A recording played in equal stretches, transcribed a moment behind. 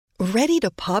Ready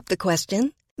to pop the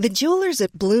question? The jewelers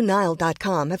at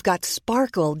BlueNile.com have got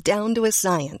sparkle down to a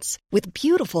science with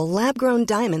beautiful lab-grown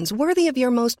diamonds worthy of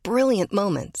your most brilliant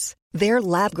moments. Their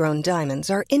lab-grown diamonds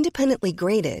are independently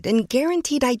graded and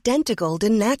guaranteed identical to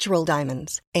natural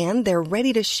diamonds, and they're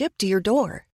ready to ship to your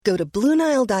door. Go to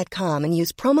BlueNile.com and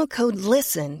use promo code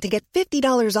LISTEN to get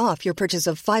 $50 off your purchase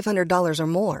of $500 or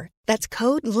more. That's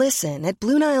code LISTEN at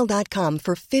BlueNile.com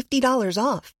for $50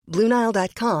 off.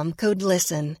 BlueNile.com, code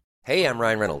LISTEN. Hey, I'm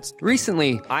Ryan Reynolds.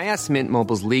 Recently, I asked Mint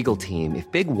Mobile's legal team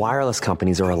if big wireless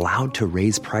companies are allowed to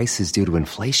raise prices due to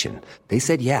inflation. They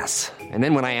said yes. And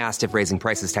then when I asked if raising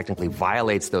prices technically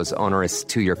violates those onerous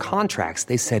two-year contracts,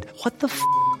 they said, what the f***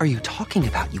 are you talking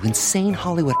about, you insane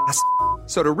Hollywood ass f-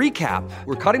 So to recap,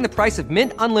 we're cutting the price of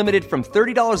Mint Unlimited from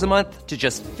 $30 a month to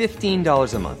just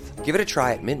 $15 a month. Give it a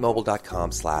try at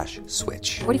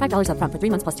mintmobile.com/switch. $45 up front for 3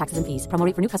 months plus taxes and fees. Promo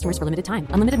rate for new customers for limited time.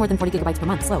 Unlimited more than 40 gigabytes per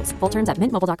month. Slows full terms at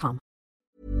mintmobile.com.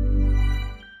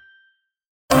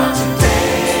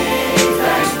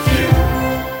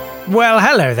 Well,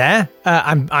 hello there.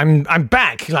 I'm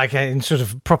back, like in sort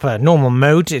of proper normal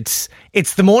mode. It's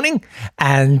the morning,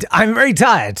 and I'm very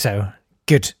tired. So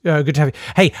good to have you.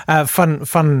 Hey, fun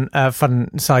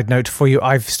side note for you.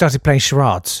 I've started playing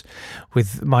charades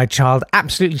with my child.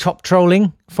 Absolutely top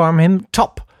trolling from him.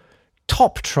 Top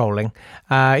trolling.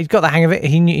 He's got the hang of it.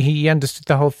 He understood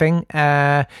the whole thing.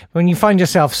 When you find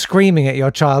yourself screaming at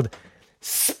your child,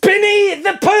 Spinny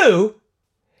the Pooh.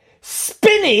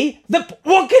 Spinny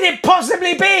what could it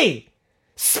possibly be?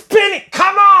 Spinny,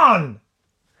 come on!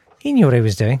 He knew what he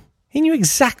was doing. He knew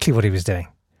exactly what he was doing.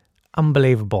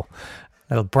 Unbelievable.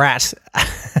 Little brat.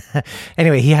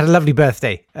 Anyway, he had a lovely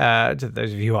birthday, to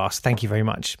those of you who asked. Thank you very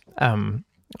much.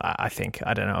 I think.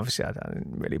 I don't know. Obviously, I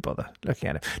didn't really bother looking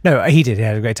at it. No, he did. He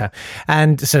had a great time.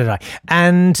 And so did I.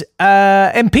 And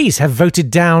MPs have voted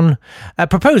down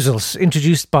proposals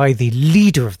introduced by the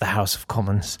leader of the House of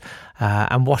Commons.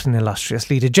 And what an illustrious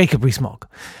leader, Jacob Rees-Mogg.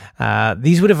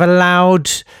 These would have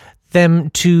allowed them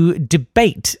to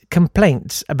debate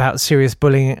complaints about serious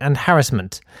bullying and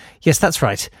harassment. Yes, that's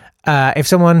right. If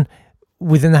someone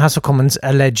within the House of Commons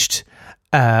alleged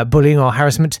bullying or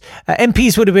harassment,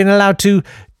 MPs would have been allowed to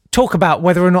talk about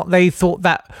whether or not they thought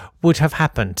that would have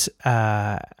happened.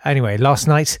 Anyway, last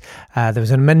night there was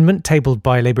an amendment tabled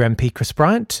by Labour MP Chris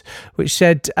Bryant, which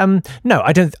said, "No,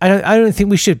 I don't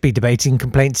think we should be debating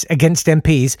complaints against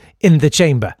MPs in the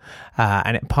chamber,"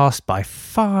 and it passed by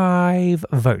 5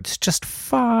 votes. Just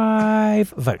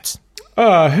 5 votes.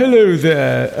 Hello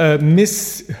there,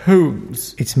 Miss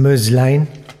Holmes. It's Ms. Lane.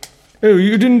 Oh,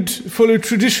 you didn't follow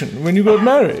tradition when you got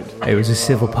married? It was a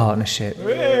civil partnership.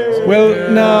 Well,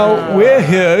 now, we're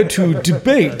here to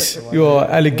debate your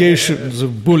allegations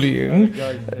of bullying.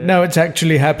 Now it's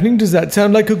actually happening. Does that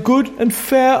sound like a good and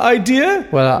fair idea?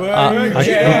 Well, I should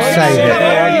say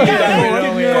that.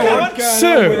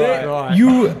 So,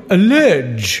 you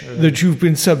allege that you've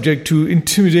been subject to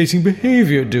intimidating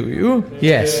behaviour, do you?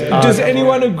 Yes. Does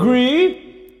anyone agree?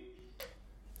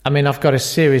 I mean, I've got a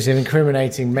series of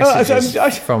incriminating messages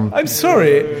from... I'm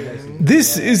sorry.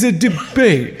 This is a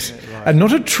debate and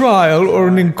not a trial or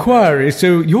an inquiry,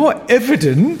 so your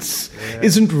evidence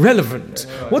isn't relevant.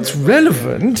 What's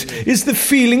relevant is the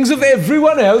feelings of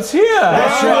everyone else here.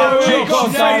 That's right.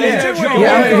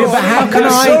 But how can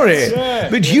I'm sorry,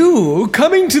 but you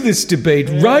coming to this debate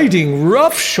riding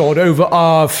roughshod over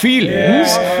our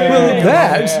feelings, well,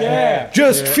 that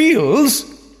just feels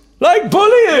like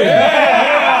bullying.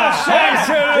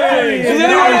 Does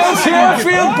anyone else here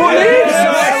feel bullied?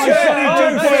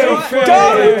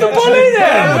 Down with the bully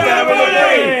then!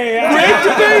 Great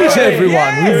debate,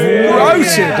 everyone. We've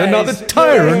routed another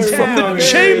tyrant from the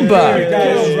chamber.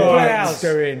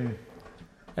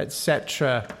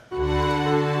 Etc.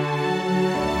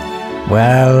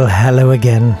 Well, hello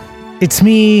again. It's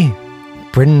me,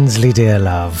 Brinsley dear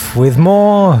love, with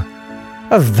more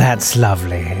of That's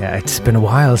Lovely. It's been a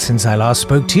while since I last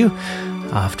spoke to you,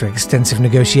 after extensive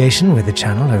negotiation with the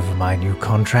channel over my new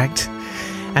contract.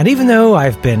 And even though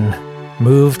I've been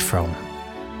moved from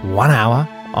 1 hour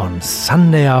on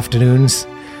Sunday afternoons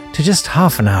to just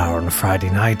half an hour on a Friday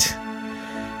night,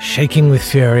 shaking with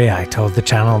fury, I told the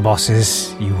channel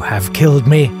bosses, "You have killed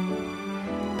me.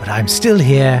 But I'm still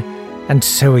here, and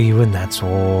so are you, and that's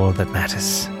all that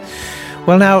matters."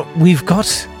 Well, now, we've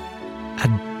got a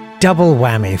double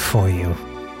whammy for you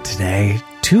today.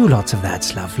 2 lots of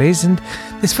That's Lovelies, and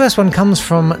this first one comes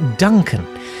from Duncan,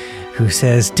 who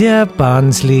says, "Dear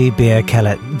Barnsley Beer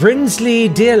Kellett, Brinsley,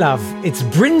 dear love, it's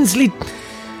Brinsley.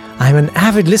 I'm an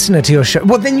avid listener to your show."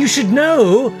 Well, then you should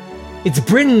know it's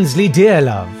Brinsley, dear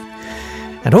love.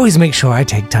 and always make sure I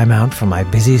take time out from my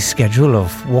busy schedule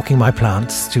of walking my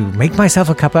plants to make myself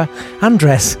a cuppa,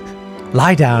 undress,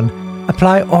 lie down,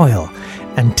 apply oil,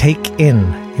 and take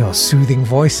in your soothing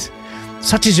voice.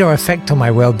 Such is your effect on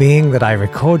my well-being that I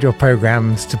record your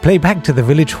programs to play back to the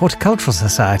Village Horticultural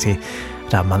Society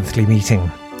at our monthly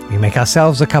meeting. We make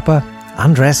ourselves a cuppa,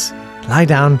 undress, lie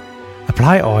down,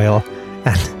 apply oil,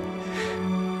 and,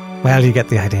 well, you get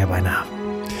the idea by now.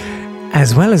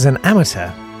 As well as an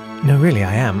amateur, no, really,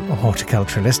 I am a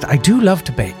horticulturalist, I do love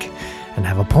to bake and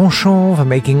have a penchant for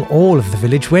making all of the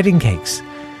village wedding cakes.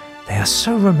 They are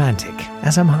so romantic,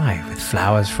 as am I, with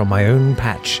flowers from my own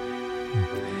patch,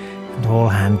 and all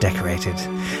hand-decorated.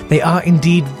 They are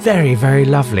indeed very, very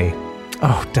lovely.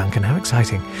 Oh, Duncan, how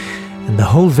exciting. And the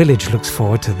whole village looks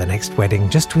forward to the next wedding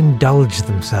just to indulge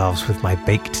themselves with my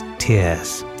baked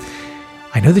tears.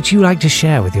 I know that you like to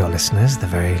share with your listeners the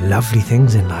very lovely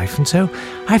things in life, and so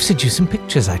I've sent you some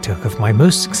pictures I took of my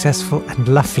most successful and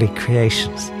lovely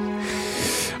creations.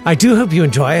 I do hope you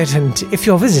enjoy it, and if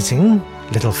you're visiting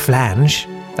Little Flange,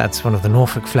 that's one of the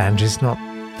Norfolk flanges, not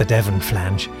the Devon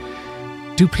flange,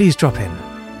 do please drop in.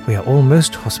 We are all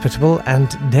most hospitable and,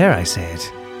 dare I say it,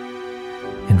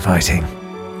 inviting.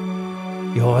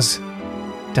 Yours,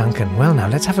 Duncan. Well, now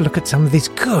let's have a look at some of these.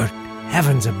 Good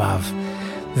heavens above.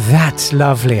 That's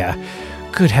lovelier.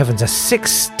 Good heavens, a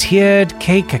 6-tiered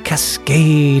cake, a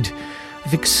cascade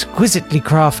of exquisitely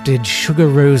crafted sugar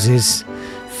roses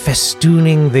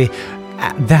festooning the...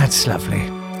 that's lovely.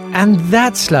 And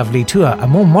that's lovely too, a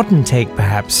more modern take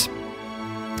perhaps.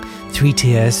 3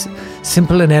 tiers,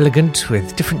 simple and elegant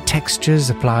with different textures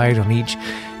applied on each.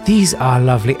 These are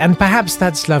lovely, and perhaps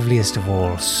that's loveliest of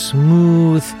all.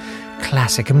 Smooth,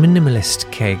 classic, a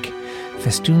minimalist cake.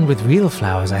 Festooned with real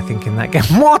flowers, I think, in that game.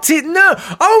 What? No!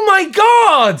 Oh my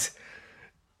god!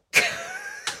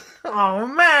 Oh,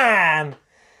 man!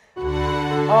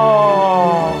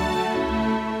 Oh.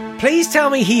 Please tell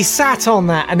me he sat on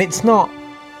that and it's not...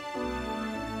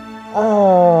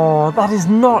 Oh, that is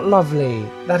not lovely.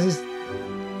 That is...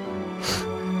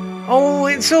 Oh,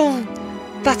 it's all...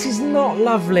 That is not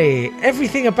lovely.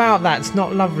 Everything about that's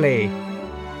not lovely.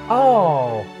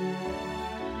 Oh...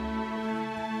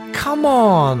 Come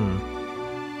on!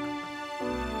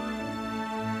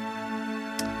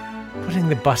 Putting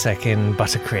the buttock in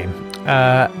buttercream.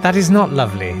 That is not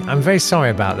lovely. I'm very sorry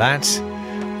about that.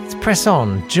 Let's press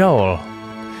on. Joel.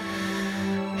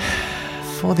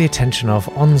 For the attention of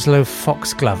Onslow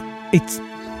Foxglove. It's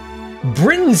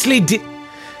Brinsley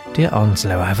Dear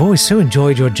Onslow, I've always so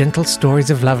enjoyed your gentle stories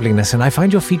of loveliness, and I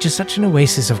find your features such an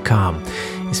oasis of calm,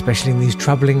 especially in these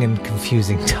troubling and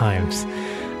confusing times.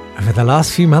 Over the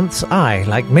last few months, I,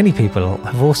 like many people,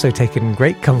 have also taken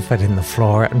great comfort in the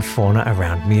flora and fauna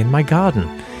around me in my garden.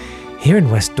 Here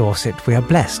in West Dorset, we are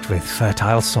blessed with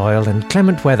fertile soil and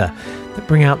clement weather that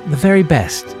bring out the very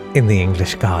best in the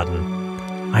English garden.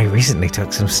 I recently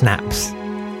took some snaps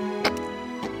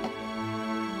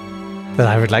that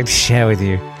I would like to share with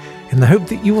you, in the hope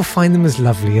that you will find them as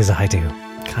lovely as I do.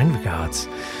 Kind regards,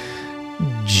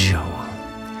 Joel.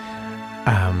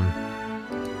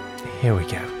 Here we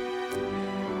go.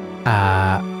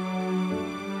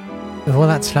 Well,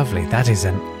 that's lovely. That is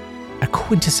a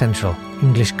quintessential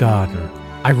English garden.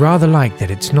 I rather like that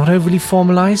it's not overly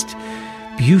formalized.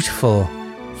 Beautiful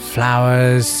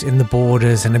flowers in the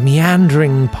borders and a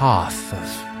meandering path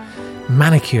of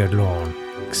manicured lawn.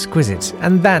 Exquisite.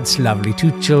 And that's lovely.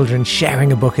 2 children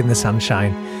sharing a book in the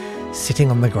sunshine,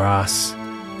 sitting on the grass.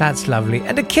 That's lovely.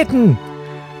 And a kitten!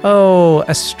 Oh,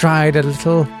 astride a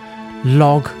little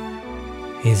log.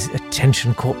 His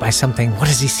attention caught by something. What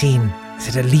has he seen? Is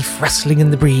it a leaf rustling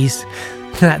in the breeze?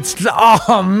 That's...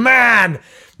 Oh, man!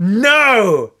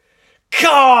 No!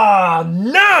 God,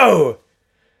 no!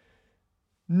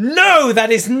 No,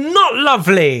 that is not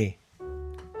lovely!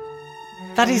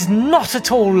 That is not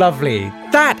at all lovely.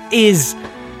 That's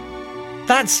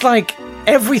like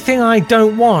everything I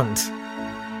don't want.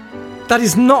 That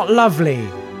is not lovely.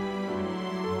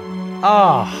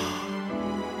 Ah.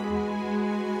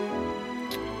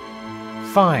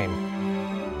 Fine.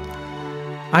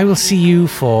 I will see you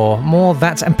for more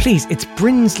that. And please, it's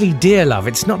Brinsley Dearlove.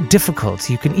 It's not difficult.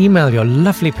 You can email your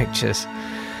lovely pictures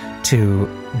to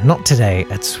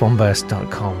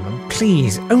nottoday@swanburst.com. And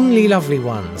please, only lovely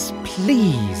ones.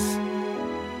 Please.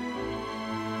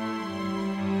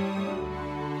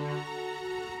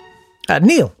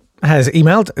 Neil has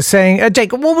emailed saying,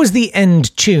 Jake, what was the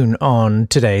end tune on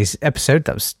today's episode?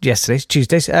 That was yesterday's,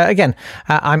 Tuesday's. Again,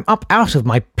 I'm up out of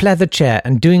my pleather chair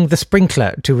and doing the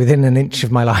sprinkler to within an inch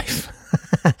of my life.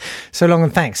 So long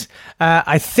and thanks.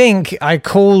 I think I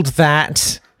called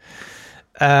that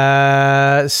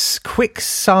quick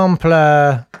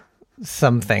sampler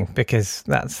something, because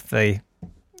that's the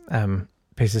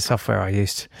piece of software I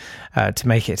used to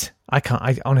make it.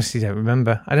 I honestly don't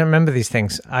remember. I don't remember these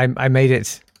things. I made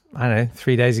it, I don't know,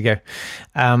 3 days ago.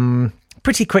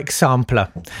 Pretty quick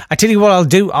sampler. I tell you what I'll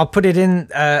do. I'll put it in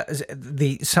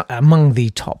among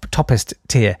the toppest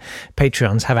tier.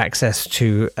 Patreons have access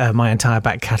to my entire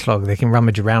back catalogue. They can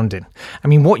rummage around in. I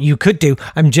mean, what you could do,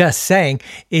 I'm just saying,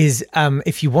 is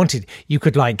if you wanted, you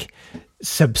could like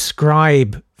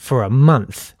subscribe for a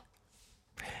month,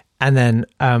 and then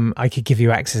I could give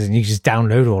you access, and you could just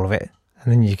download all of it,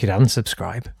 and then you could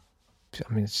unsubscribe.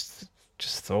 I mean, it's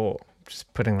just thought.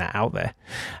 Just putting that out there,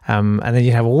 and then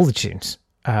you'd have all the tunes,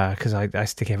 because I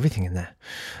stick everything in there,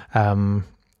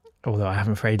 although I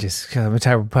haven't for ages because I'm a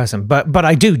terrible person, but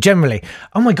I do generally.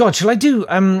 Oh my god, shall I do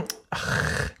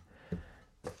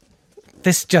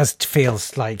this just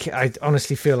feels like, I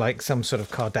honestly feel like some sort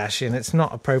of Kardashian. It's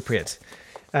not appropriate,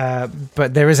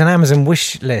 but there is an Amazon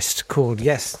wish list called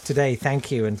Yes Today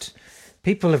Thank You, and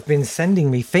people have been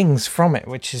sending me things from it,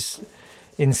 which is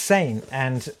insane,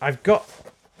 and I've got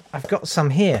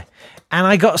some here, and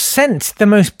I got sent the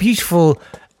most beautiful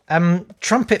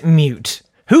trumpet mute.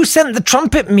 Who sent the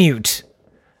trumpet mute?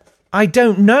 I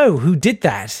don't know who did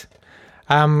that.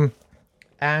 And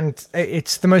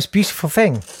it's the most beautiful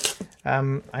thing.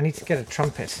 I need to get a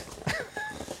trumpet.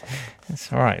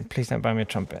 It's all right. Please don't buy me a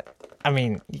trumpet. I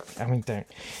mean, don't.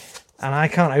 And I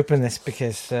can't open this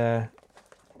because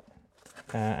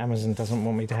Amazon doesn't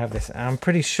want me to have this. And I'm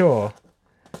pretty sure.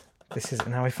 This is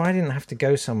now. If I didn't have to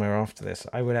go somewhere after this,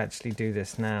 I would actually do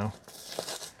this now,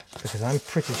 because I'm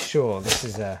pretty sure this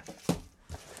is a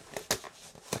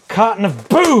carton of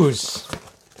booze.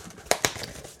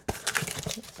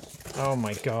 Oh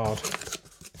my god!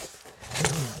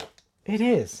 It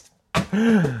is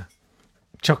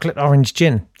chocolate orange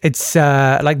gin. It's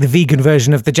like the vegan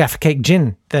version of the Jaffa Cake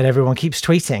gin that everyone keeps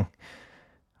tweeting.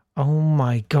 Oh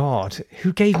my god!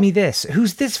 Who gave me this?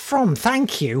 Who's this from?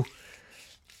 Thank you.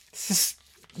 This is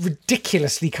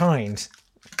ridiculously kind.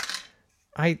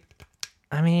 I'm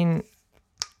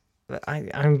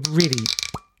really...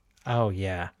 Oh,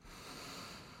 yeah.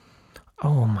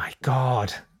 Oh, my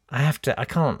God. I have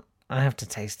to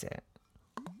taste it.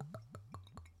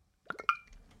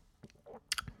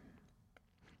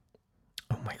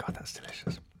 Oh, my God, that's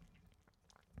delicious.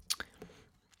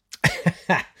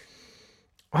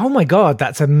 Oh, my God,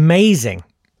 that's amazing.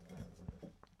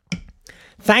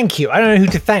 Thank you. I don't know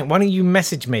who to thank. Why don't you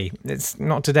message me? It's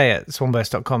not today at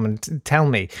swanburst.com and tell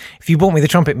me if you bought me the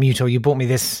trumpet mute or you bought me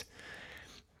this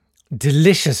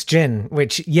delicious gin,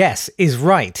 which, yes, is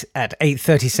right at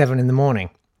 8:37 in the morning.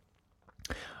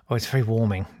 Oh, it's very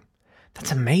warming.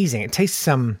 That's amazing. It tastes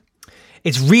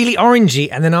it's really orangey,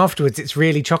 and then afterwards it's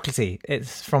really chocolatey.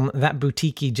 It's from That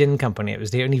Boutique Gin Company. It was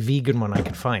the only vegan one I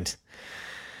could find.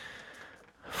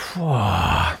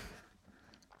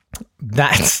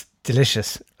 That's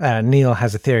delicious. Neil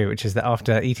has a theory, which is that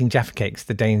after eating Jaffa Cakes,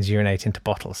 the Danes urinate into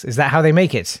bottles. Is that how they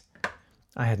make it?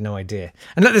 I had no idea.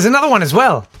 And look, there's another one as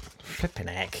well. Flippin'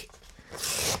 heck. I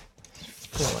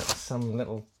feel like some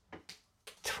little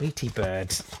Tweety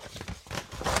bird.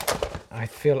 I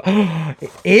feel... Oh,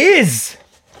 it is!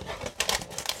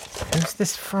 Who's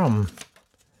this from?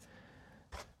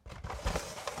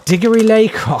 Diggory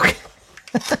Laycock.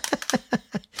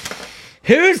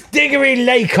 Who's Diggory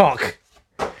Laycock?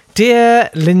 Dear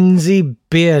Lindsay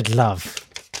Beardlove.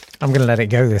 I'm going to let it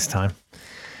go this time.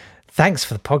 Thanks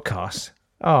for the podcast.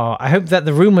 Oh, I hope that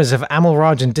the rumours of Amal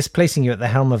Rajan displacing you at the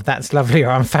helm of That's Lovely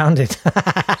are unfounded.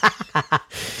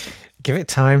 Give it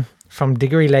time. From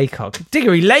Diggory Laycock.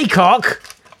 Diggory Laycock?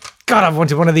 God, I've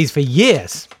wanted one of these for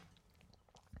years.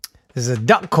 This is a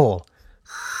duck call.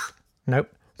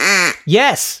 Nope.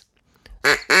 Yes.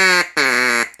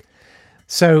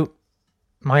 So,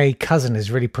 my cousin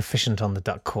is really proficient on the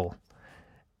duck call,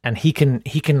 and he can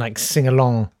like sing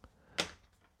along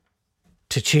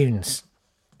to tunes.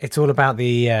 It's all about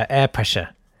the air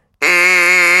pressure.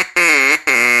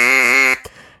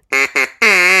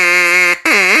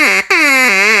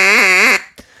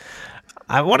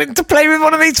 I wanted to play with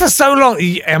one of these for so long.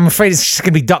 I'm afraid it's just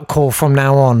going to be duck call from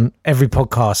now on. Every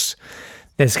podcast,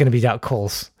 there's going to be duck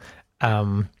calls.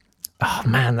 Oh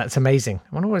man, that's amazing. I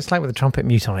wonder what it's like with a trumpet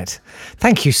mute on it.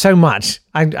 Thank you so much.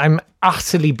 I'm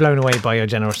utterly blown away by your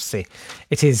generosity.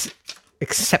 It is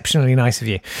exceptionally nice of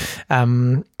you.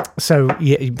 So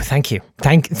yeah, thank you.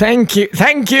 Thank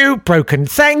you. Broken.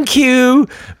 Thank you.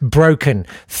 Broken.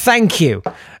 Thank you.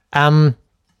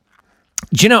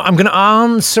 Do you know, I'm going to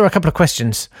answer a couple of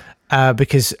questions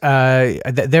because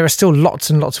there are still lots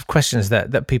and lots of questions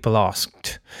that people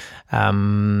asked.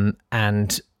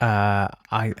 and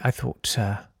I thought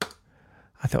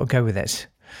I'd go with it.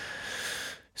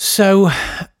 So,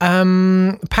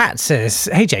 Pat says,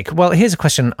 "Hey Jake, well, here's a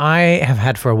question I have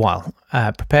had for a while.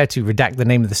 Prepared to redact the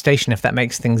name of the station if that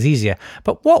makes things easier.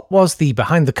 But what was the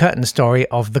behind-the-curtain story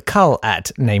of the cull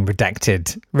at name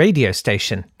redacted radio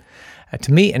station?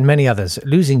 To me and many others,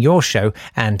 losing your show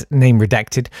and name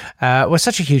redacted was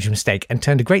such a huge mistake and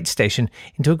turned a great station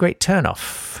into a great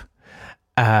turn-off.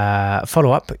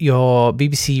 Follow up, your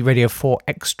BBC Radio 4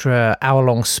 extra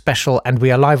hour-long special And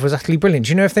We Are Live was utterly brilliant.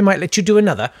 Do you know if they might let you do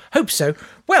another? Hope so.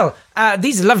 Well,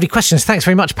 these are lovely questions. Thanks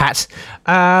very much, Pat.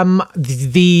 I'll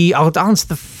answer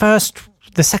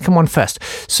the second one first.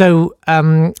 So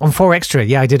on 4 Extra,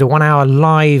 I did a 1 hour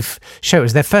live show. It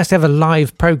was their first ever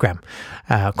live program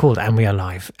called And We Are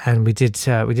Live, and we did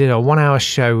a 1 hour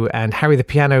show, and Harry the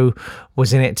Piano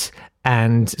was in it,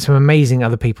 and some amazing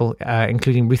other people,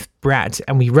 including Ruth Bratt,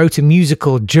 and we wrote a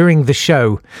musical during the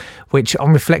show, which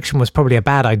on reflection was probably a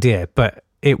bad idea, but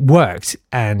it worked,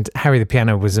 and Harry the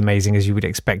Piano was amazing, as you would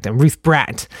expect, and Ruth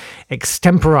Bratt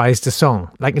extemporized a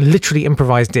song, like literally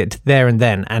improvised it there and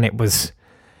then, and it was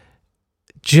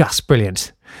just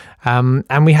brilliant.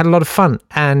 And we had a lot of fun,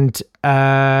 and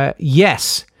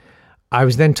yes, I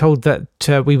was then told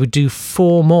that we would do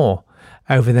 4 more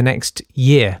over the next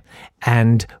year,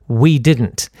 and we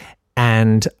didn't,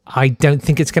 and I don't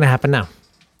think it's going to happen now.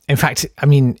 In fact, I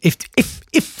mean,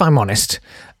 if I'm honest,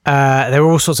 there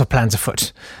are all sorts of plans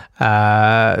afoot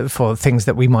for things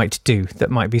that we might do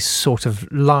that might be sort of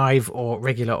live or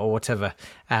regular or whatever,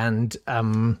 and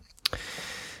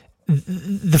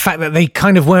the fact that they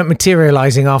kind of weren't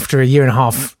materializing after a year and a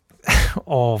half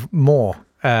or more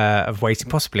of waiting,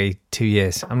 possibly 2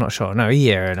 years. I'm not sure. No, a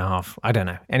year and a half. I don't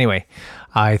know. Anyway,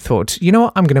 I thought, you know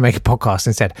what? I'm going to make a podcast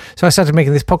instead. So I started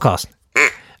making this podcast,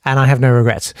 and I have no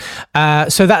regrets.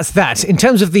 So that's that. In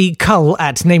terms of the cull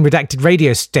at name redacted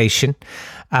radio station,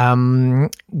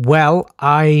 well,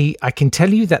 I can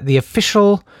tell you that the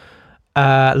official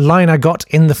line I got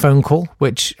in the phone call,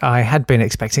 which I had been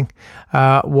expecting,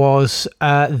 was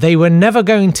they were never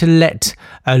going to let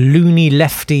a loony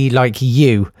lefty like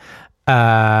you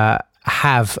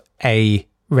have a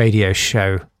radio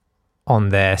show on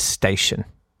their station.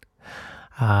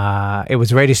 It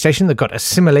was a radio station that got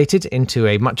assimilated into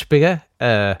a much bigger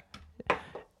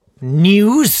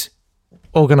news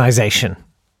organization.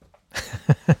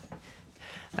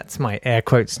 That's my air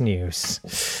quotes news.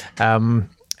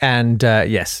 And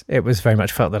yes, it was very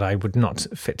much felt that I would not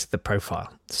fit the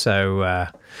profile. So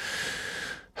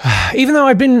even though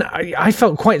I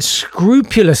felt quite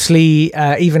scrupulously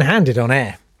even-handed on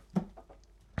air,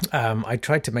 I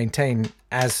tried to maintain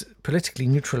as politically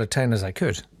neutral a tone as I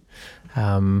could.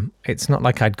 It's not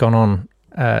like I'd gone on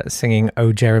singing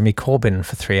 "Oh Jeremy Corbyn"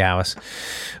 for 3 hours,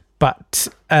 but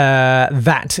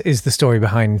that is the story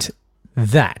behind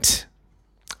that.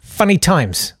 Funny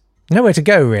times. Nowhere to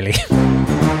go, really. So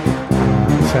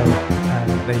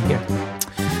there you go.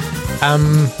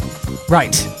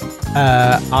 Right.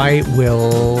 I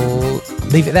will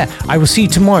leave it there. I will see you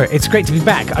tomorrow. It's great to be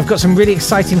back. I've got some really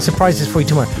exciting surprises for you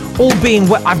tomorrow. All being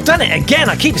well. I've done it again.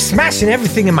 I keep smashing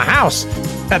everything in my house.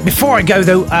 Before I go,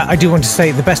 though, I do want to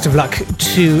say the best of luck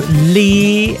to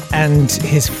Lee and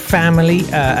his family.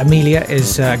 Amelia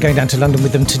is going down to London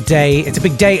with them today. It's a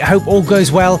big day. I hope all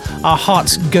goes well. Our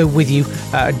hearts go with you.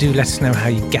 Do let us know how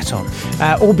you get on.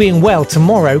 All being well,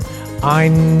 tomorrow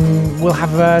we'll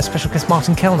have a special guest,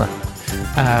 Martin Kellner,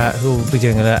 who will be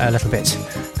doing a little bit.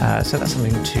 So that's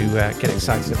something to get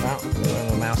excited about.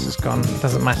 The mouse is gone.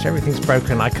 Doesn't matter. Everything's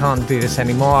broken. I can't do this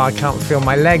anymore. I can't feel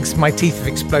my legs. My teeth have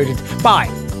exploded. Bye.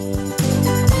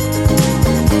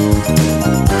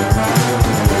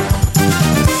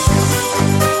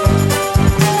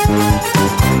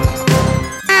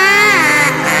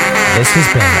 This has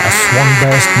been a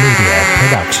Swanburst Media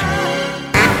production.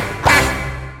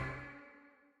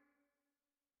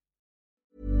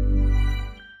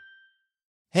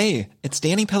 Hey, it's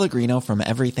Danny Pellegrino from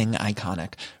Everything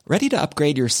Iconic. Ready to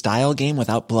upgrade your style game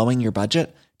without blowing your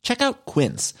budget? Check out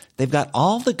Quince. They've got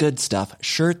all the good stuff,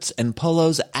 shirts and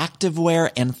polos,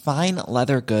 activewear, and fine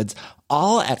leather goods,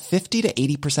 all at 50 to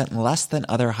 80% less than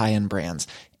other high-end brands.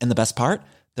 And the best part?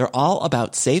 They're all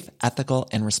about safe, ethical,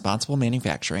 and responsible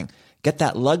manufacturing. Get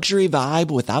that luxury vibe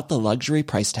without the luxury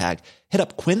price tag. Hit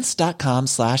up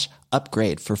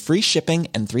quince.com/upgrade for free shipping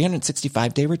and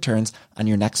 365-day returns on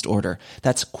your next order.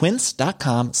 That's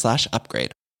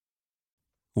quince.com/upgrade.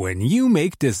 When you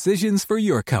make decisions for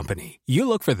your company, you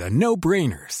look for the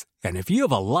no-brainers. And if you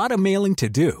have a lot of mailing to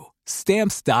do,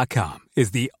 Stamps.com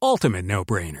is the ultimate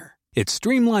no-brainer. It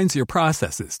streamlines your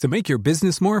processes to make your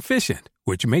business more efficient,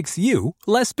 which makes you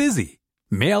less busy.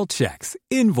 Mail checks,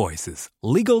 invoices,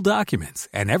 legal documents,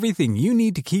 and everything you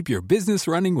need to keep your business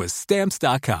running with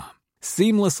Stamps.com.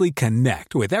 Seamlessly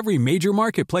connect with every major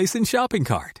marketplace and shopping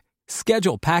cart.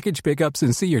 Schedule package pickups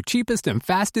and see your cheapest and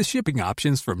fastest shipping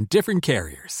options from different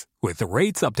carriers, with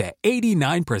rates up to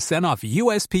 89% off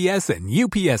USPS and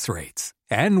UPS rates.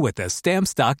 And with the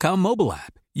Stamps.com mobile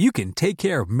app, you can take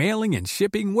care of mailing and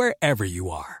shipping wherever you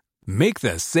are. Make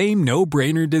the same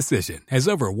no-brainer decision as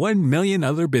over 1 million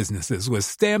other businesses with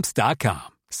Stamps.com.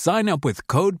 Sign up with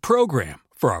code PROGRAM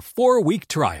for a 4-week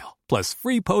trial, plus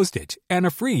free postage and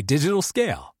a free digital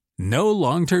scale. No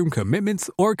long-term commitments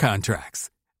or contracts.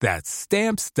 That's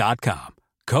Stamps.com.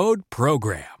 Code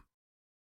PROGRAM.